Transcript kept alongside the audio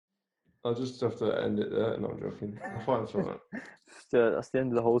I'll just have to end it there. No, I'm joking. I'll find something. That's the end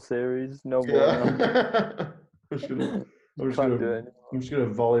of the whole series. No more now. Yeah. I'm just gonna, I'm just Can't gonna, do it I'm just gonna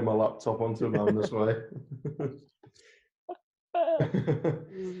volley my laptop onto a man this way. anymore.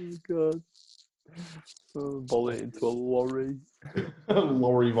 Oh God. Volley it into a lorry.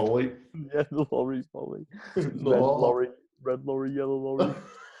 Lorry volley. Yeah, the lorry volley. No. Red lorry, yellow lorry.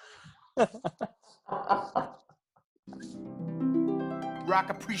 Rock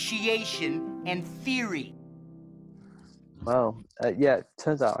appreciation and theory. Well, yeah, it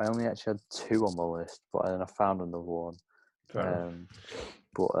turns out I only actually had 2 on my list, but then I found another one. Fair enough.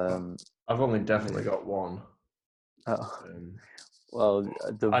 But I've only definitely got one. oh, Um,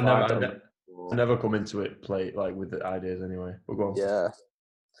 the I vibe. never come into it like with the ideas anyway. But go on. Yeah,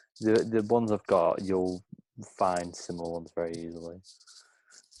 the ones I've got, you'll find similar ones very easily.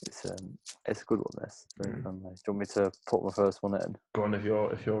 It's a good one. This very friendly. Do you want me to put my first one in? Go on if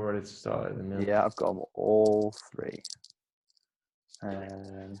you're ready to start it. Then Yeah, I've got them all 3.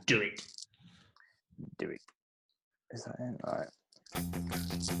 Do it. Do it. Is that it? All right.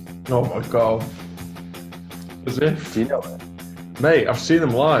 Oh my god. As if. Do you know it? Mate, I've seen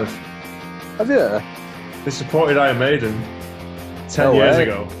them live. Have you? They supported Iron Maiden 10 years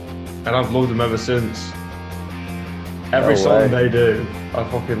ago, and I've loved them ever since. Every song they do, I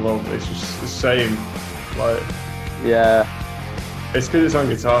fucking love. It's just the same. Like, yeah. It's because it's on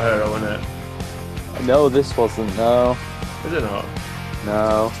Guitar Hero, isn't it? No, this wasn't. No. Is it not?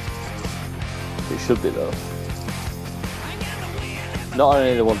 No. It should be though. Not on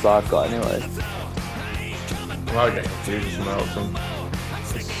any of the ones I've got anyway. I might get confused with some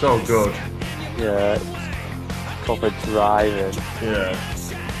else. It's so good. Yeah. Proper driving. Yeah.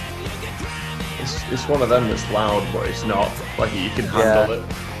 It's one of them that's loud, but it's not. Like, you can handle it.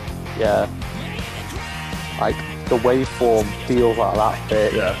 Yeah. Like, the waveform feels like that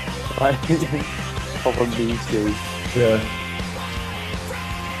bit. Yeah. Like, proper meaty. Yeah.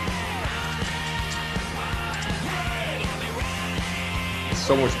 There's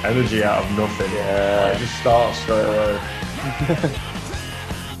so much energy out of nothing. Yeah. Like, it just starts straight away.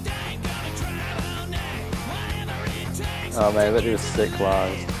 Oh man, that was sick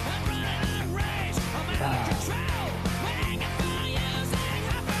live.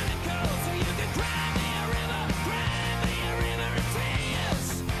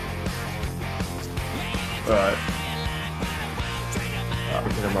 Right. I'm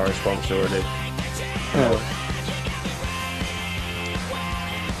thinking my response already.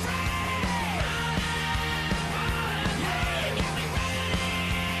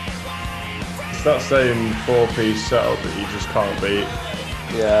 It's that same 4-piece setup that you just can't beat.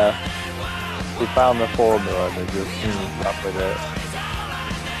 Yeah. We found the formula and they just ran with it.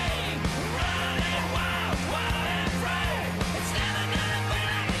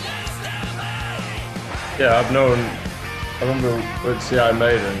 Yeah, I remember with CI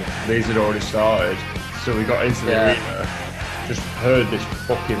Maiden, these had already started, so we got into the arena, just heard this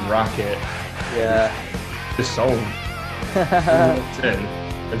fucking racket. Yeah. This song. We walked in,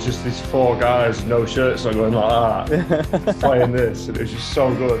 and just these 4 guys, no shirts on, going like that, playing this, and it was just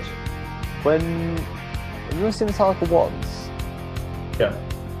so good. Have you ever seen Metallica once? Yeah.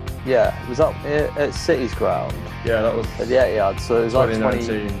 Yeah. Was that at City's ground? Yeah, that was At the Etihad, so it was like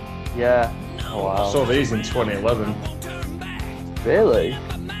 2019. Yeah. Oh, wow. I saw these in 2011. Really?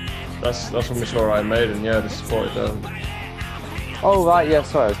 That's when we saw Iron Maiden, yeah, they supported them. Oh, right, yeah,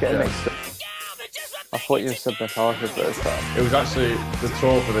 sorry, I was getting mixed up. I thought you said Metallica first time. It was actually the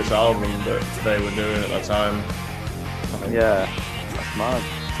tour for this album that they were doing at that time. Yeah, that's mad.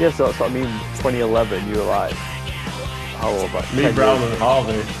 Yeah, so that's what I mean, 2011, you were like, how old? Like Me, Brown and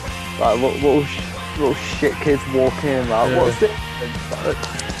Harvey. Like, little shit kids walking in, like, what's it?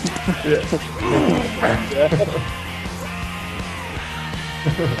 Yeah.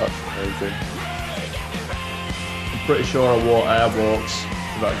 That's amazing. I'm pretty sure I wore airwalks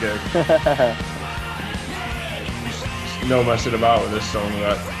for that gig. Just no messing about with this song,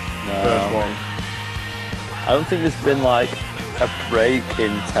 that first one. I don't think there's been like a break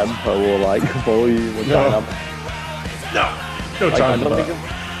in tempo or like volume or dynamic. No Like, time for that.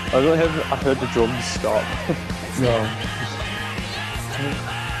 I don't think I've heard the drums stop. No.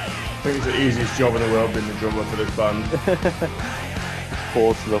 I think it's the easiest job in the world being the drummer for this band.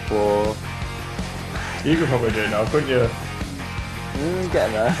 Fall to the floor. You could probably do it now, couldn't you?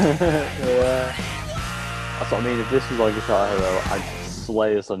 Getting there. Yeah. That's what I mean. If this was like Guitar Hero, I'd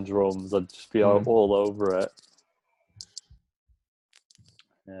slay us on drums. I'd just be all over it.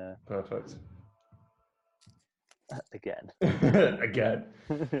 Yeah. Perfect. Again. Again.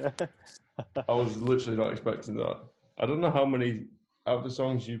 I was literally not expecting that. I don't know how many out of the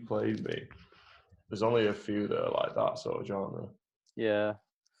songs you played me, there's only a few that are like that sort of genre. Yeah.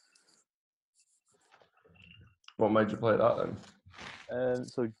 What made you play that then?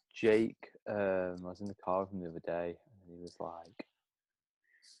 So Jake, I was in the car with him the other day, and he was like,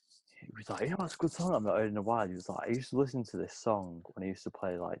 you know, it's a good song I've not heard in a while. He was like, I used to listen to this song when I used to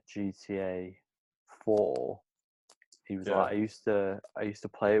play like GTA 4. He was like, I used to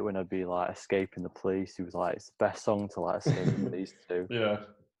play it when I'd be like escaping the police. He was like, it's the best song to like escape the police to. Yeah.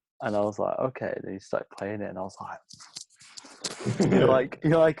 And I was like, okay. Then he started playing it, and I was like, you're like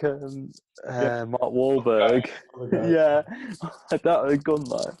Mark Wahlberg. Okay. Yeah, like that with a gun,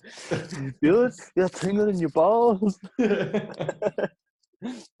 like you're tingling in your balls. I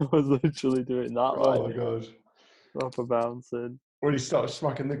was literally doing that, Oh like my god. proper bouncing. When he started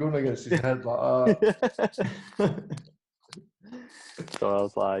smacking the gun against his head like that. So I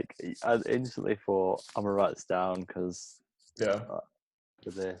was like, I instantly thought, I'm gonna write this down because for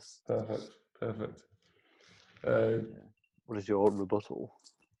this. Perfect. What is your rebuttal?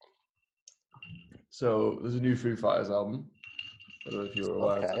 So there's a new Foo Fighters album. I don't know if you were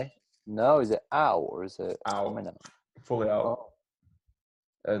aware. Okay. No, is it out or is it Out. coming out? Fully out. Oh.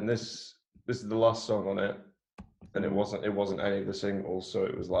 And this is the last song on it, and it wasn't any of the singles, so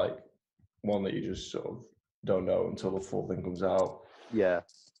it was like one that you just sort of don't know until the full thing comes out. Yeah.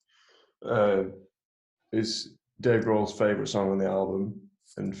 It's Dave Grohl's favourite song on the album,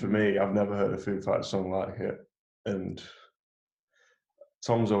 and for me, I've never heard a Foo Fighters song like it. And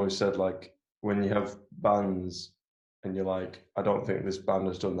Tom's always said, like, when you have bands and you're like, I don't think this band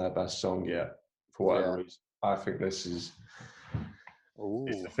has done their best song yet, for whatever reason, I think this is.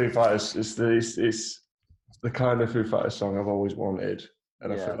 It's the Foo Fighters. It's the kind of Foo Fighters song I've always wanted,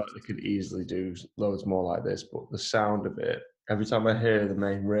 and I feel like they could easily do loads more like this. But the sound of it, every time I hear the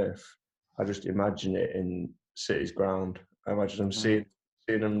main riff, I just imagine it in City's Ground. I imagine them seeing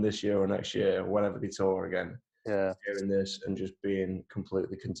them this year or next year, whenever they tour again. Yeah. Hearing this and just being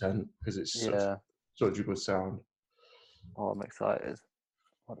completely content because it's such a good sound. Oh, I'm excited.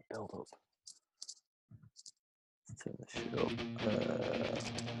 What a build up. Let's turn this shit up.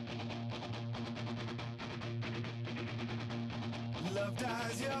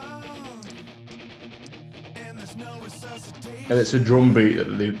 And it's a drum beat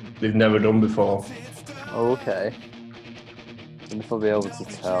that they've never done before. Oh, okay. I don't know if I'll be able to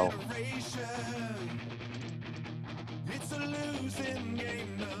tell.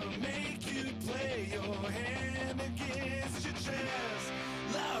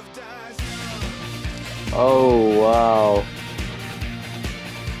 Oh, wow.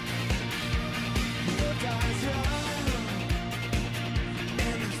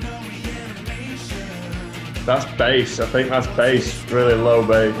 That's bass. I think that's bass. Really low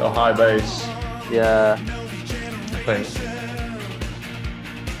bass or high bass. Yeah. I think.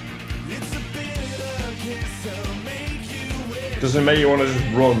 Doesn't make you want to just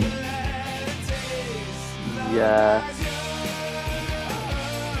run. Yeah.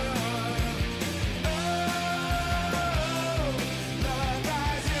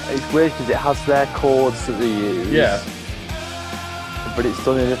 It's weird because it has their chords that they use. Yeah. But it's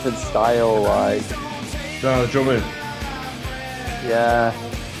done in a different style, like. No, the drumming. Yeah.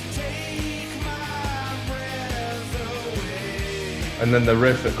 And then the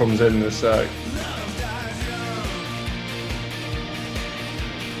riff that comes in the sec.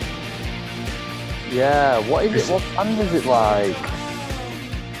 Yeah, what is it? What band is it like?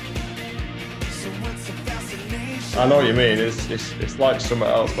 I know what you mean. It's like something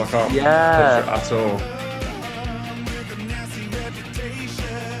else, but I can't picture it at all.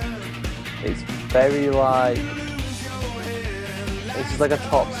 It's very like. It's just like a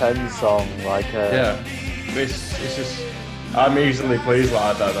top 10 song, like a. Yeah. It's just. I'm easily pleased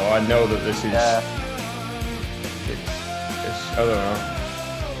like that though. I know that this is. Yeah. It's I don't know.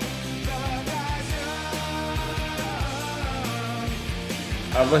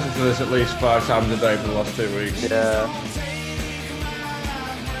 I've listened to this at least 5 times a day for the last 2 weeks. Yeah.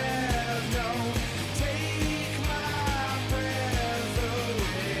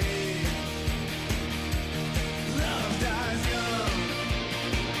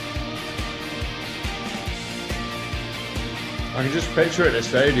 I can just picture it in a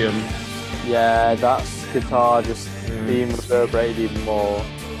stadium. Yeah, that guitar just being reverberated even more.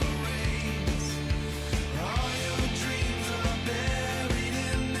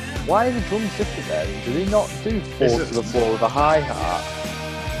 Why are the drums different then? Do they not do four to the floor with a hi-hat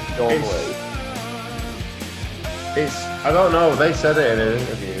normally? It's I don't know, they said it in an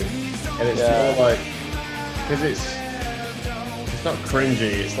interview. And it's more like, because it's not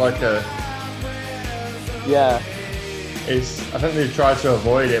cringy, it's like a... Yeah. I think they try to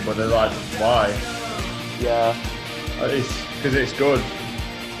avoid it, but they're like, why? Yeah. It's because it's good.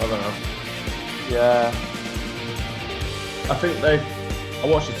 I don't know. Yeah. I think I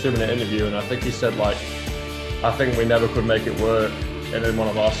watched a 2-minute interview, and I think he said like, I think we never could make it work in one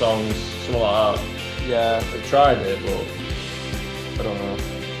of our songs, something like that. Yeah. They tried it, but I don't know.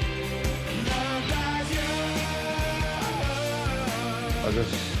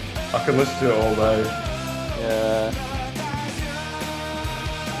 I can listen to it all day. Yeah.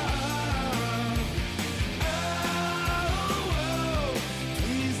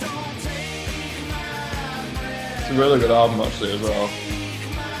 It's a really good album actually as well.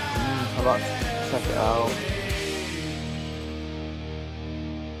 I'd like to check it out.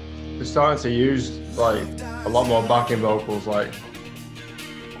 They're starting to use like a lot more backing vocals, like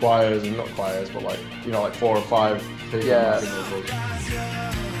choirs, and not choirs, but like, you know, like 4 or 5 people backing vocals.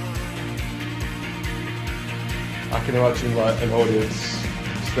 I can imagine like an audience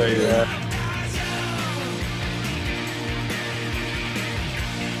stadium. Yeah.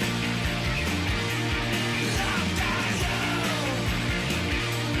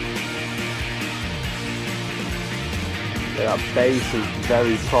 Yeah, that bass is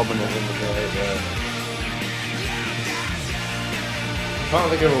very prominent in the video. I can't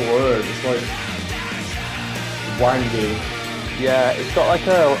think of a word. It's like wangy. Yeah, it's got like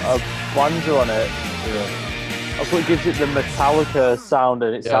a banjo on it. Yeah. That's what gives it the Metallica sound,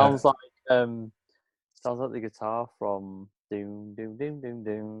 and it Yeah. sounds like the guitar from Doom Doom Doom Doom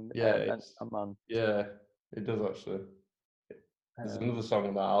Doom. Yeah, Man. Yeah, it does actually. There's another song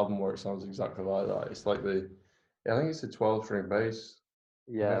on that album where it sounds exactly like that. It's like I think it's a 12-string bass.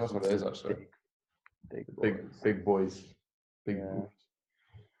 Yeah, I think that's what it is actually. Big boys. Big Yeah. boys.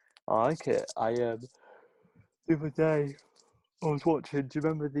 I like it. The other day I was watching. Do you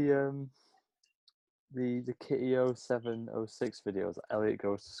remember the Kitty 0706 videos, Elliot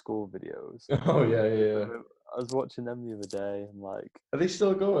Goes to School videos? Oh yeah. I was watching them the other day, and like, Are they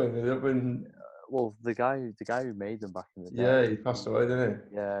still going? They've been. well, the guy who made them back in the day. Yeah, he passed away, didn't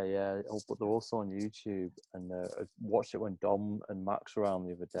Yeah. Oh, but they're also on YouTube, and I watched it when Dom and Max were around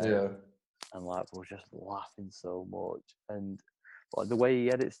the other he? day. Yeah. And like, we were just laughing so much, and like the way he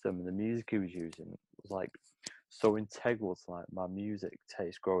edits them and the music he was using was like so integral to like my music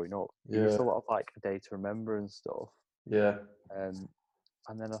taste growing up. He used a lot of like A Day to Remember and stuff. Yeah. And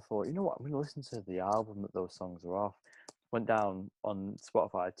then I thought, you know what, I'm going to listen to the album that those songs are off. Went down on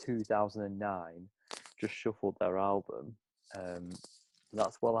Spotify 2009, just shuffled their album.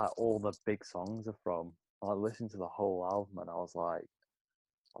 That's where like all the big songs are from. I listened to the whole album, and I was like,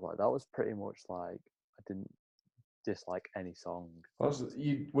 that was pretty much like, I didn't dislike any song.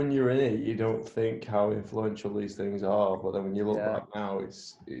 When you're in it, you don't think how influential these things are, but then when you look back now,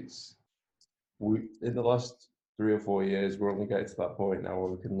 it's in the last 3 or 4 years, we're only getting to that point now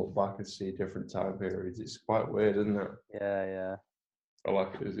where we can look back and see different time periods. It's quite weird, isn't it? Yeah. I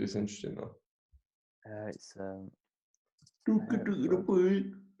like it. It's interesting though. It's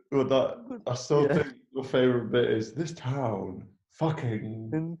Well, I still think my favourite bit is this town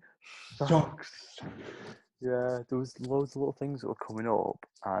fucking sucks. Yeah, there was loads of little things that were coming up,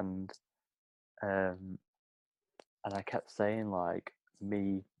 and I kept saying like,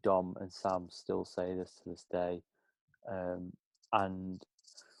 me, Dom, and Sam still say this to this day, and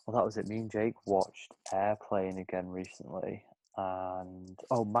well, that was it. Me and Jake watched Airplane again recently, and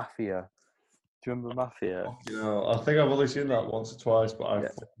Mafia. Do you remember Mafia? I think I've only seen that once or twice, but I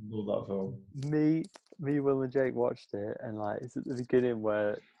fucking love that film. Me, Will, and Jake watched it, and like, it's at the beginning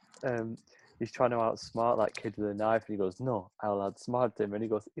where he's trying to outsmart that kid with a knife, and he goes, "No, I'll outsmart him," and he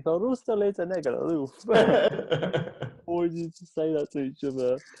goes, "If I rooster later, nigga, aloof." Always used to say that to each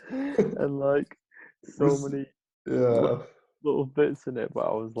other, and like many little bits in it, but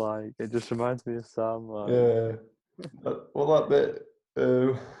I was like, it just reminds me of Sam. Like, yeah. Well, that bit.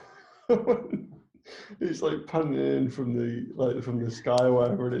 It's like panning in from the sky or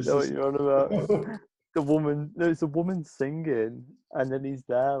whatever, and it's you know what you're on about? The woman. No, it's a woman singing, and then he's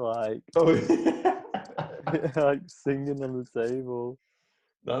there like, like singing on the table.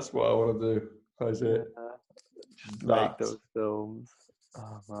 That's what I want to do. That's it. Just make those films.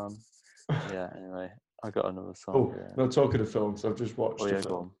 Oh man. Yeah. Anyway, I got another song. No, talking of films, I've just watched a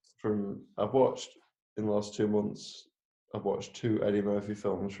film I've watched in the last 2 months. I've watched 2 Eddie Murphy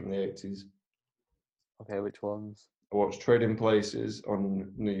films from the 80s. Okay, which ones? I watched Trading Places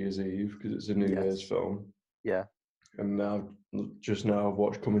on New Year's Eve because it's a New Year's film. Yeah. And now I've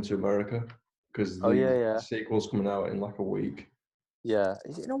watched Coming to America because the sequel's coming out in like a week. Yeah.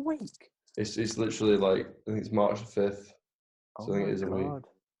 Is it in a week? It's literally like, I think it's March the 5th. So I think it is a week.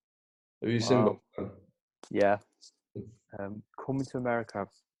 Have you seen both of them? Yeah. Coming to America, I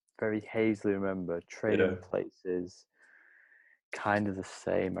very hazily remember Trading Places. Kind of the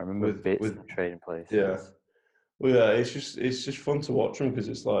same. I remember bits of Trading Places. Yeah. Well, yeah, it's just fun to watch them because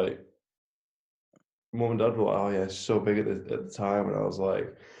it's like, Mum and Dad were like, "Oh yeah, it's so big at the time," and I was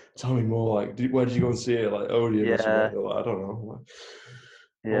like, "Tell me more. Like, where did you go and see it? Like Odeon or something?" They're like, "I don't know." Like,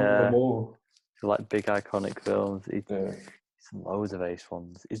 yeah. More. So, like big iconic films. He's loads of ace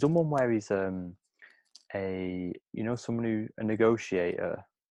ones. He's done one where he's someone a negotiator.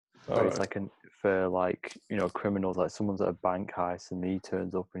 Where it's like for like criminals, like someone's at a bank heist and he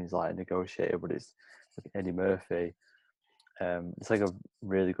turns up and he's like a negotiator, but it's like Eddie Murphy. It's like a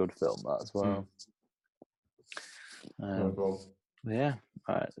really good film that as well. Yeah.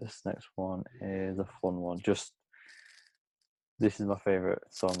 All right. This next one is a fun one. This is my favorite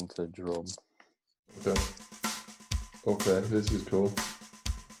song to drum. Okay, this is cool.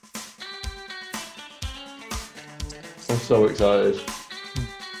 I'm so excited.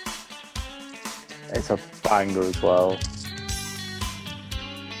 It's a banger as well.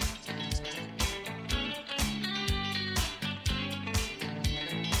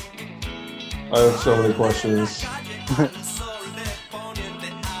 I have so many questions.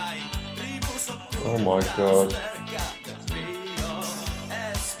 Oh my god.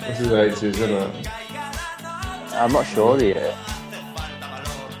 This is 80s, isn't it? I'm not sure yet.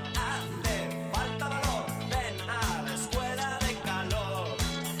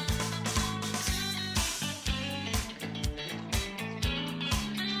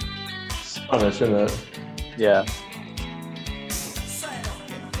 Spanish, isn't it? Yeah.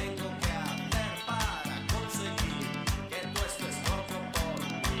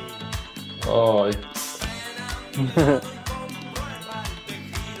 Oh,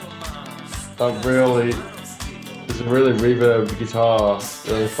 that really, there's a really reverb guitar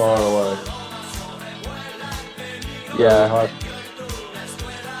really far away. Yeah.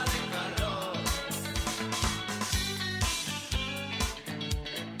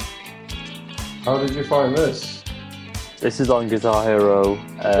 How did you find this? This is on Guitar Hero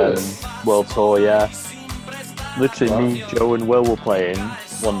World Tour, yeah. Literally, me, Joe, and Will were playing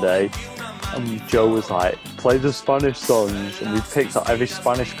one day, and Joe was like, "Play the Spanish songs," and we picked up every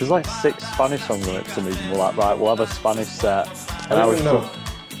Spanish because like 6 Spanish songs on it for some reason. We're like, right, we'll have a Spanish set, and I was know.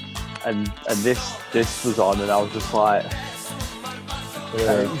 And this was on, and I was just like,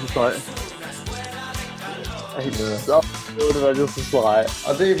 yeah. It was just like, it's so good, and I just was like,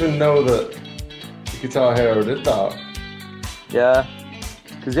 I didn't even know that Guitar Hero did that. Yeah,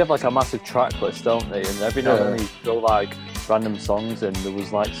 because they have like a massive track list, don't they? And every now and then you go like random songs, and there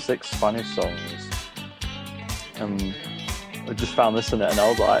was like 6 Spanish songs. I just found this in it, and I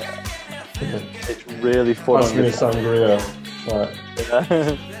was like, it's really fun. Pass me a sangria. Right.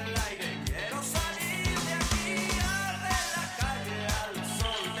 Yeah.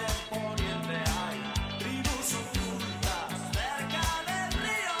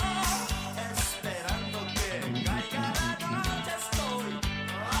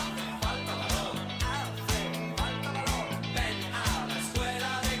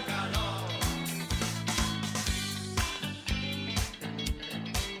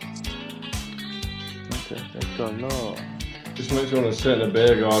 No. Just makes me want to sit in a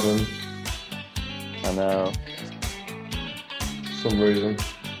beer garden. I know. For some reason.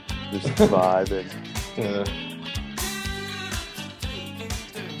 Just vibing. Yeah.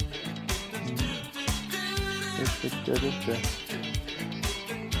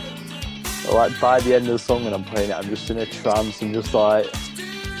 Like by the end of the song when I'm playing it, I'm just in a trance and just like...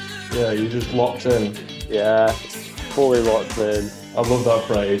 Yeah, you're just locked in. Yeah, fully locked in. I love that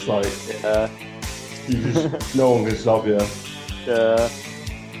phrase, like... Yeah. You just, no one can stop you. Yeah.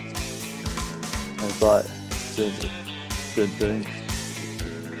 And it's like...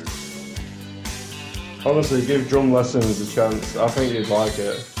 Honestly, give drum lessons a chance. I think you'd like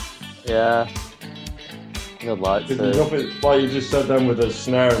it. Yeah. I'd like to. There's nothing, like you just said then with the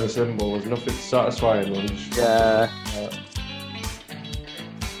snare and the cymbal, there's nothing satisfying than just... Yeah.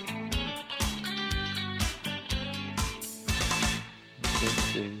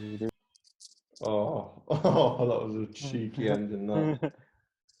 Oh, that was a cheeky ending, that.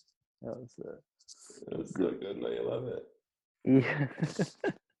 That was it. That's so good, now you love it. Yeah.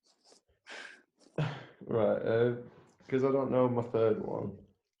 Right, because I don't know my third one.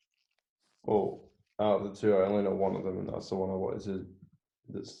 Well, out of the 2, I only know one of them, and that's the one I wanted to,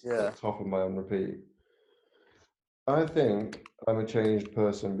 that's at the top of my on repeat. I think I'm a changed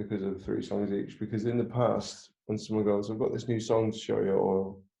person because of 3 songs each, because in the past, when someone goes, I've got this new song to show you,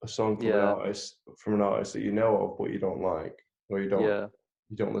 or a song from an artist that you know of but you don't like, or you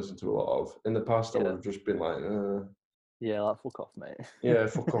don't listen to a lot of. In the past, I would have just been like, Yeah, like fuck off, mate. Yeah,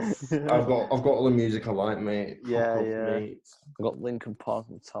 fuck off. I've got all the music I like, mate. Fuck Yeah, off, yeah. mate. I got Linkin Park,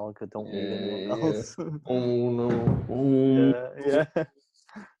 Metallica. Don't need anyone Yeah. else. Oh no. Oh. yeah.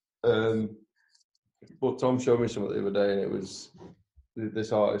 But Tom showed me something the other day, and it was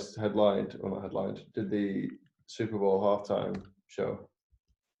this artist did the Super Bowl halftime show,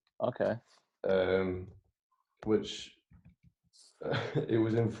 Okay. which it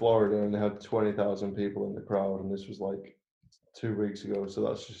was in Florida, and they had 20,000 people in the crowd, and this was like 2 weeks ago. So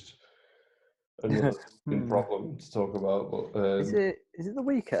that's just another problem to talk about. But Is it The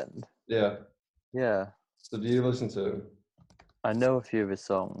Weeknd? Yeah. Yeah. So do you listen to him? I know a few of his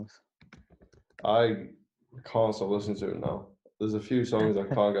songs. I can't stop listening to it now. There's a few songs I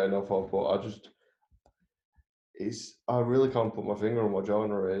can't get enough of, but I really can't put my finger on what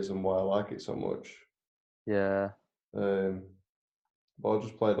genre it is and why I like it so much. Yeah. But I'll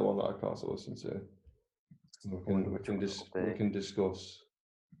just play the one that I can't stop listening to. We can discuss.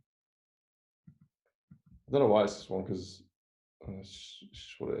 I don't know why it's this one, because it's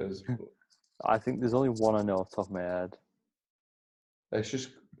just what it is. But I think there's only one I know off the top of my head. it's just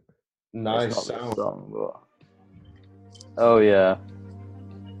nice it's not sound. This song, but... Oh yeah.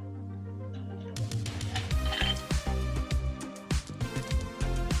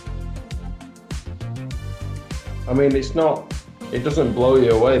 I mean, it doesn't blow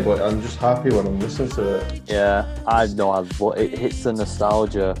you away, but I'm just happy when I'm listening to it. Yeah, I know, but it hits the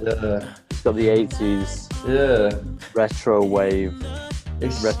nostalgia. Yeah. It's got the 80s. Yeah. Retro wave.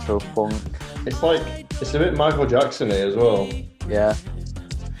 Retro funk. It's a bit Michael Jackson-y as well. Yeah.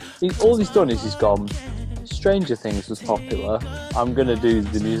 All he's done is he's gone, Stranger Things was popular. I'm going to do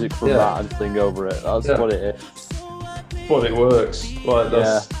the music from that and sing over it. That's what it is. But it works.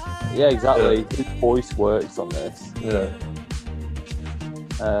 Yeah, exactly. Yeah. His voice works on this. Yeah.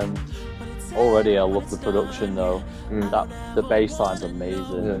 Already I love the production though. The bass line's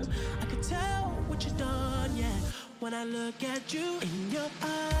amazing. Yeah.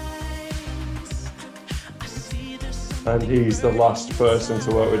 And he's the last person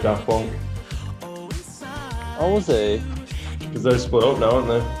to work with Daft Punk. Oh, was he? Because they're split up now, aren't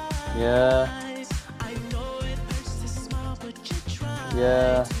they? Yeah.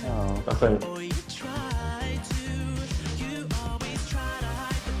 Yeah. Oh. I think.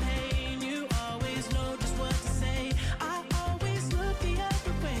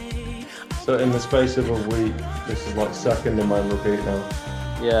 So in the space of a week, this is like second in my repeat now.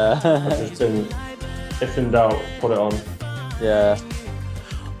 Yeah. I've just been, if in doubt, put it on. Yeah.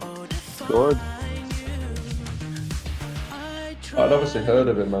 Good. I'd obviously heard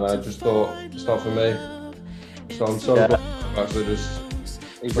of him and I just thought, it's not for me. So I'm so glad I've actually just...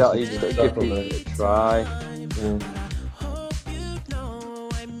 Exactly, you just got to give it a try.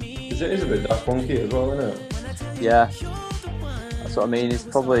 Because it is a bit Daft Punky as well, isn't it? Yeah. That's what I mean, it's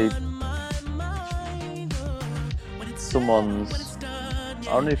probably... someone's... I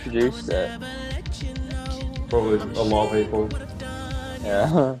don't know who produced it. Probably a lot of people.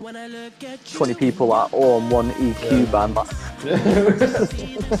 Yeah. 20 like all on one EQ band. Like...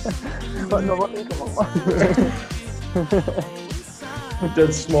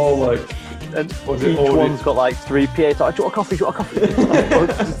 Dead small, like. And each one's got like 3 PA. Like, do you want a coffee? Do you want a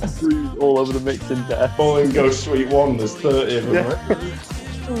coffee? All over the mixing desk. Bowling Go Sweet One, there's 30 of them,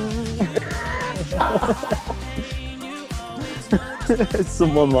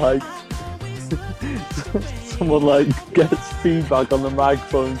 right? Someone gets feedback on the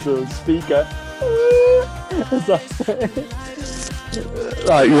microphone to the speaker.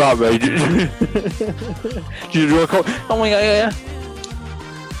 Right, you're right, mate. Do you do a call? Oh my god, yeah.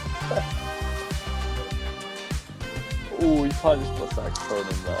 Oh, you can't just put saxophone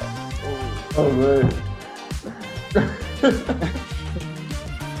in there. Oh man.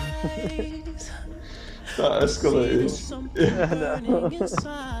 That escalated.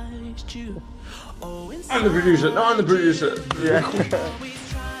 I'm the producer. No, I'm the producer. Yeah.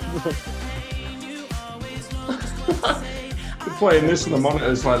 They're playing this on the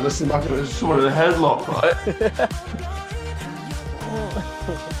monitors, like listen back at someone in a headlock, right?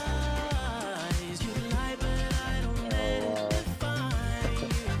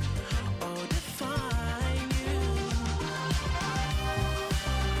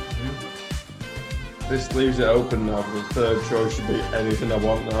 This leaves it open now. The third choice should be anything I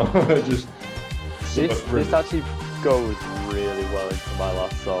want now. Just this actually goes really well into my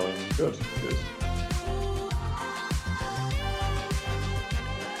last song. Good.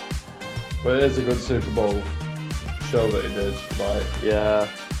 But it is a good Super Bowl show that he did. Like, yeah.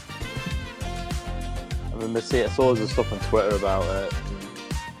 I remember I saw the stuff on Twitter about it.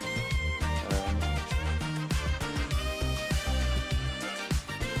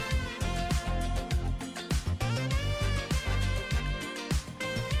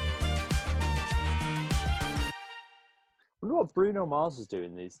 wonder what Bruno Mars is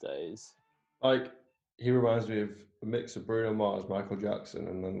doing these days. Like, he reminds me of a mix of Bruno Mars, Michael Jackson,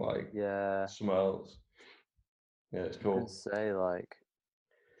 and then like Yeah, someone else. Yeah, it's I cool. could say like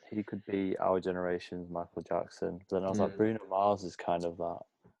he could be our generation's Michael Jackson. But then I was like, Bruno Mars is kind of that.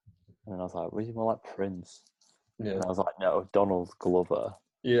 And then I was like, was he more like Prince? Yeah. And I was like, no, Donald Glover,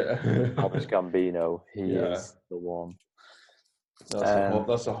 Yeah. Childish Gambino, he Yeah. is the one.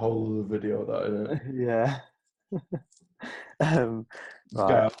 That's a whole other video, that, isn't it? Yeah.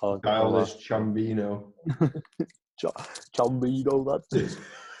 Right, Childish Chambino. Chambino, that's it.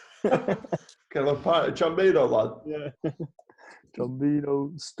 Can I have a pint of Chambino, lad? Yeah.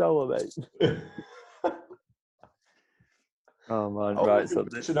 Chambino Stella, mate. Oh man, right. So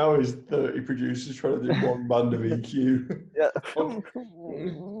now is 30 producers trying to do one band of EQ. Yeah.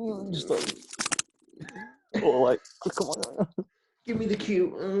 Just like, come on. Give me the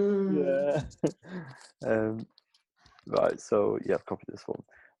cue. Yeah. Right. So yeah, I've copied this one.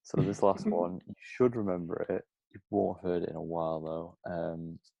 So this last one, you should remember it. You won't have heard it in a while though.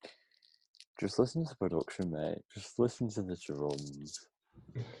 Just listen to the production, mate. Just listen to the drums.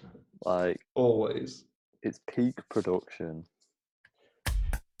 Like always, it's peak production.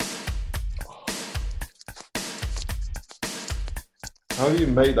 How do you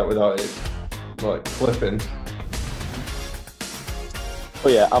make that without it like clipping? Oh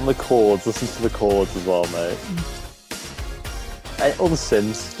yeah, and the chords. Listen to the chords as well, mate. And all the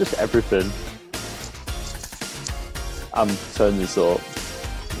synths, just everything. I'm turning this up.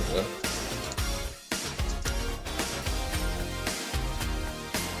 Yeah.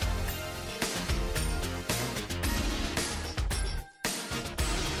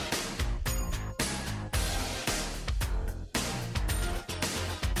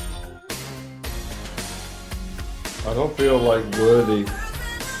 I don't feel like worthy.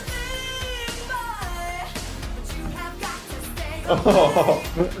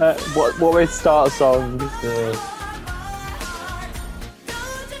 What way to start a song?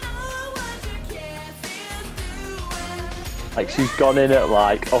 Like she's gone in at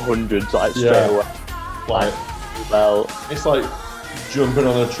like 100, like straight away. Like, well, it's like jumping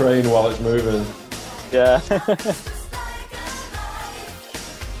on a train while it's moving. Yeah.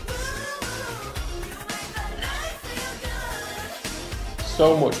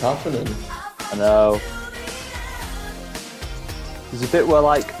 So much happening. I know. There's a bit where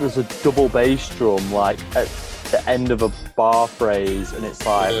like there's a double bass drum like at the end of a bar phrase, and it's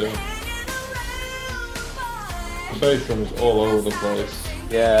like the bass drum is all over the place.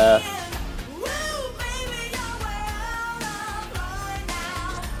 Yeah.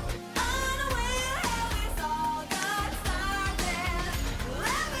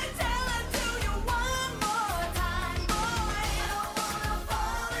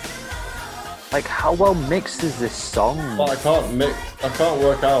 Like, how well mixed is this song? Well, I can't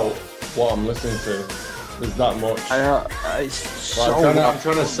work out what I'm listening to. There's that much. I know, it's Like, so... I'm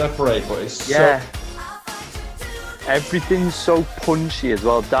trying to separate, but it's yeah. Everything's so punchy as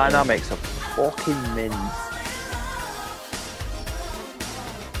well. Dynamics are fucking mint.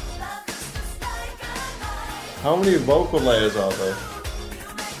 How many vocal layers are there?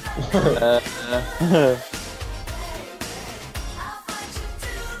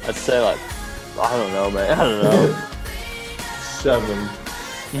 I'd say like, I don't know, mate. I don't know. 7.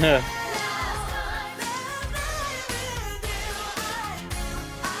 Yeah.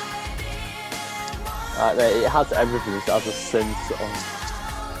 It has everything. It has a synth on.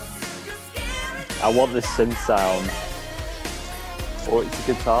 I want this synth sound. Or it's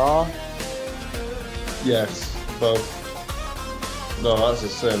a guitar. Yes, both. No, that's a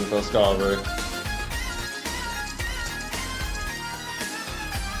synth. That's gotta be.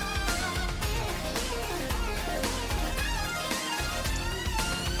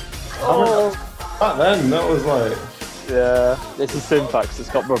 Oh. Back then, that was like. Yeah, it's a syntax. It's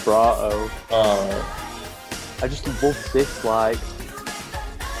got vibrato. Alright. I just love this, like.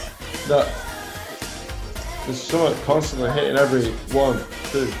 That. There's something constantly hitting every 1,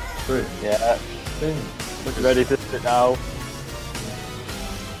 2, 3. Yeah. Thing. Look at Ready for it now?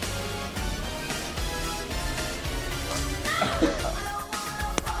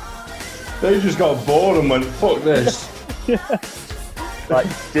 They just got bored and went, fuck this. Like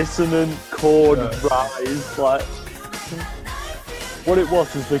dissonant chord rise, like. What it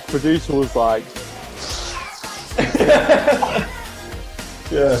was is the producer was like,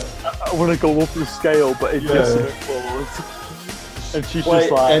 Yeah. I want to go up the scale, but in dissonant chords. And she's Play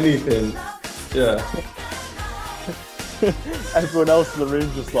just like, anything. Yeah. everyone else in the room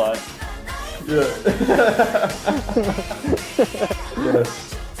just like, Yeah.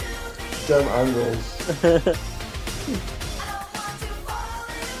 Yes. Them angles.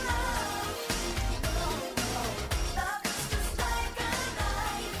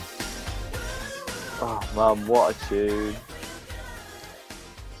 Oh man, what a tune!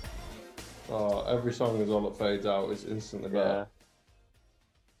 Oh, every song is all that fades out is instantly better.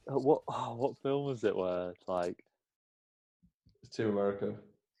 Yeah. What film was it where it's like To America.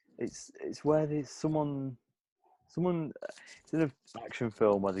 it's where there's someone it's in an action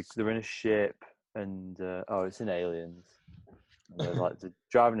film where they're in a ship and it's in Aliens. And they're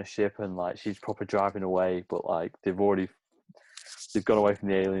driving a ship and like she's proper driving away, but like they've gone away from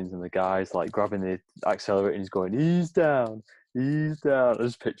the aliens and the guy's like grabbing the accelerator and he's going, ease down. I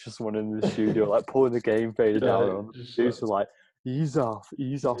just picture someone in the studio like pulling the game fader down on the producer like ease off, and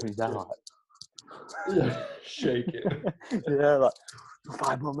he's there like shake it. Yeah, like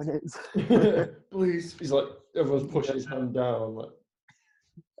 5 more minutes. Please. He's like everyone's pushing his hand down like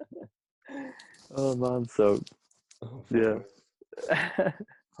oh man, so yeah.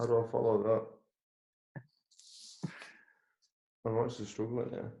 How do I follow that? I'm actually struggling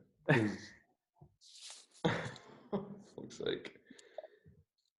here. Fuck's sake.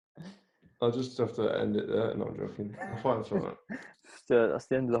 I'll just have to end it there. No, I'm joking. I'll find something. That's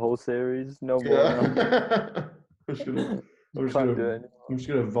the end of the whole series. No more. Yeah. I'm just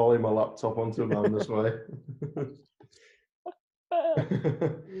gonna volley my laptop onto a man this way.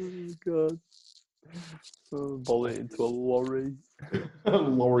 Oh god. Volley into a lorry.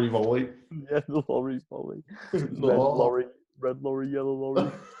 Lorry volley. Yeah, the lorry volley. No. Red lorry, yellow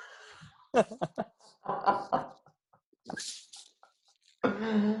lorry.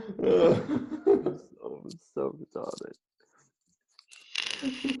 so retarded.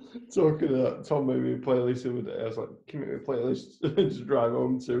 Talking of that, Tom made me a playlist the other day. I was like, can you make me a playlist to drive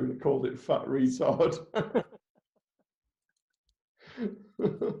home to? And he called it Fat Retard.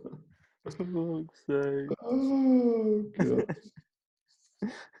 For fuck's sake. Oh, God.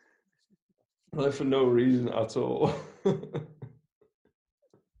 Like, for no reason at all. That's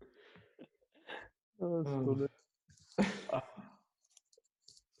funny.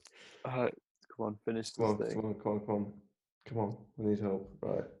 Alright, come on, finish this thing. Come on, we need help.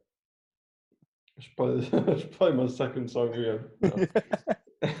 Right. Let's play my second song again.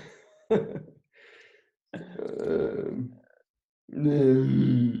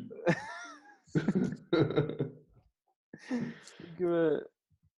 Give it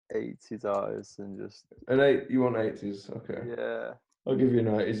 80s artists and just you want 80s? Okay. yeah. I'll give you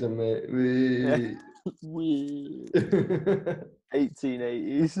 90s then, mate. We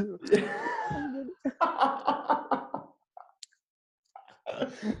 1880s.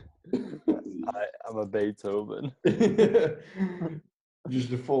 I'm a Beethoven.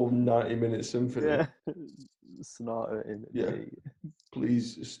 Just a full 90-minute symphony. Yeah. Sonata in D.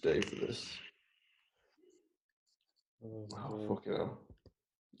 Please stay for this. Oh, fucking hell.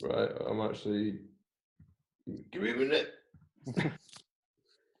 Right, I'm actually... Give me a minute.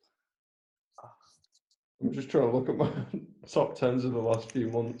 I'm just trying to look at my top 10s of the last few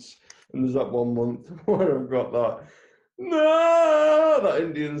months, and there's that 1 month where I've got that. No, that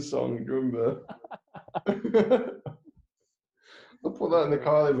Indian song, do you remember? I put that in the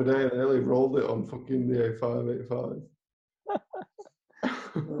car the other day and I nearly rolled it on fucking the A585.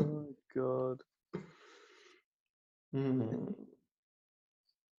 Oh god.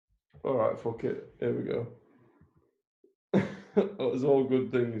 Alright, fuck it. Here we go. It's all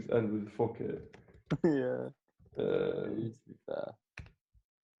good things end with fuck it. Yeah. To be fair.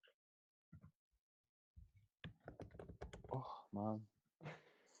 Oh man.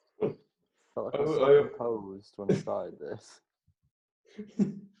 Felt like I was so composed when I started this.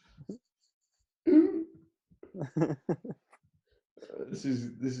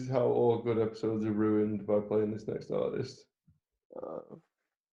 This is how all good episodes are ruined by playing this next artist.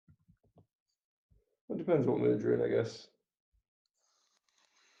 It depends what mood you're in, I guess.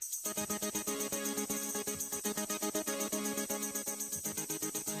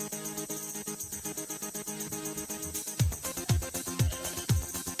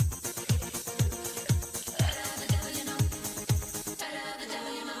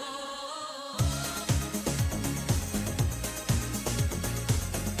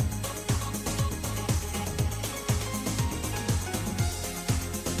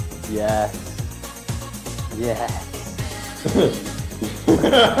 Yes. Yes.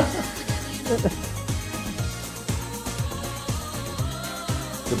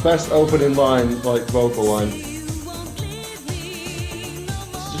 The best opening line, like vocal line.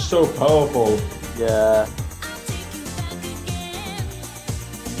 It's just so powerful. Yeah.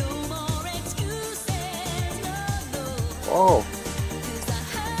 Oh.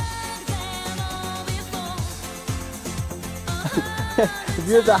 Have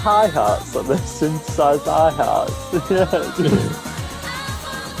you heard the hi-hats, like the synthesized hi-hats?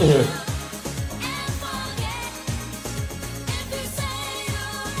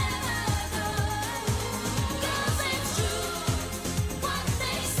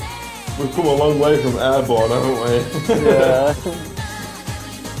 We've come a long way from Airborne, haven't we? Yeah.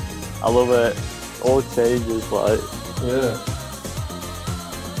 I love it. All changes, like. Yeah.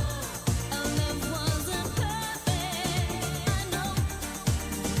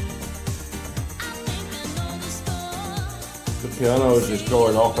 The piano is just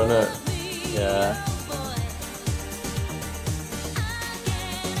going off, isn't it? Yeah.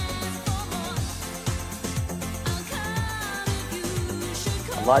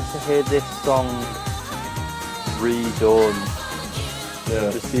 I'd like to hear this song redone.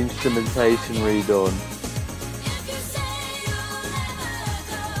 Yeah. Just the instrumentation redone.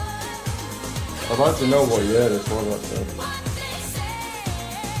 I'd like to know what year this was actually.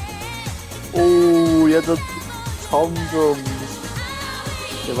 Oh, yeah, the tom drums.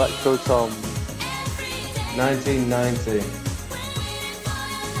 The electro toms. 1990.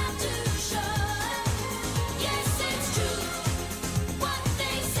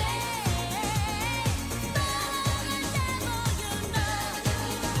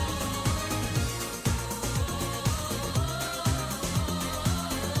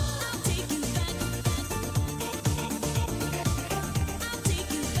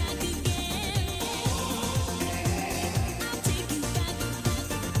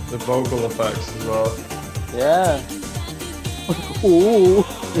 The vocal effects as well. Yeah. Ooh.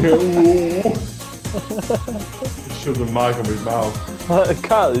 Shove the mic up his mouth.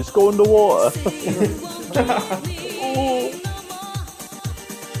 Kyle, just go underwater.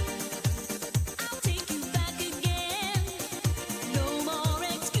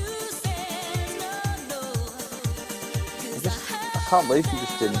 I can't believe you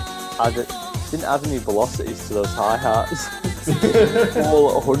just didn't add any velocities to those hi-hats.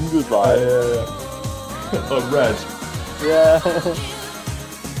 All at 100, like. Oh, red. Yeah.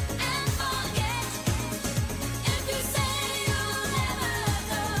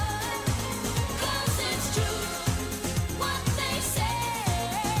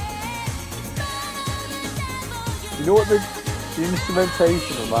 You know what the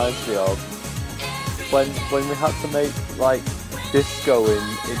instrumentation reminds me of? When we had to make like disco in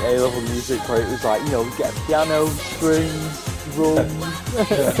A-level music, where it was like, you know, we get piano, strings, drums.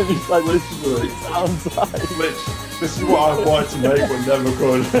 It's like literally it sounds like. This is what I wanted to make but never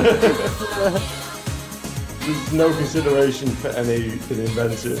could. There's no consideration for anything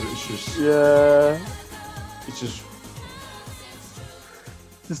inventive. It's just it's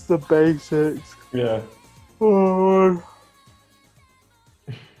just the basics. Yeah. Oh.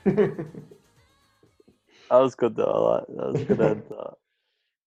 That was good though. That was a good end. That.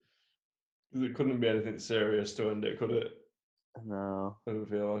 It couldn't be anything serious to end it, could it? No. I don't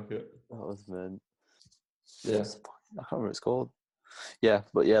feel like it. That was mint. Yeah. I can't remember what it's called. Yeah,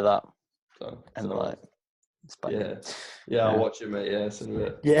 but yeah, that. So, And so, like. Yeah, I'll watch it, mate. Yeah, it's in a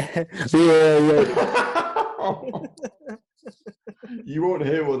bit. Yeah. You won't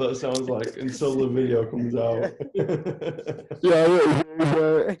hear what that sounds like until the video comes out. Yeah.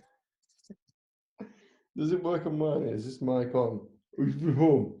 Does it work on mine? Is this mic on?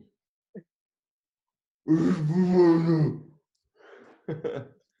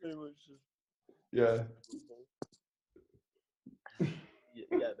 Yeah.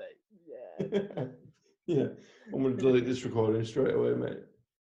 Yeah, mate. Yeah. Yeah. I'm going to delete this recording straight away, mate.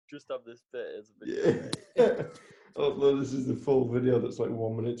 Just have this bit as a video. Yeah. Although this is the full video that's like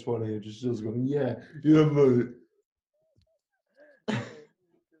 1 minute 20. It just feels going, yeah, mate.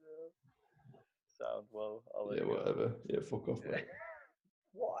 Sound well. Yeah, whatever. Yeah, fuck off, mate.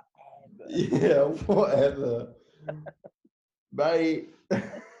 Whatever. Yeah, whatever. Bye.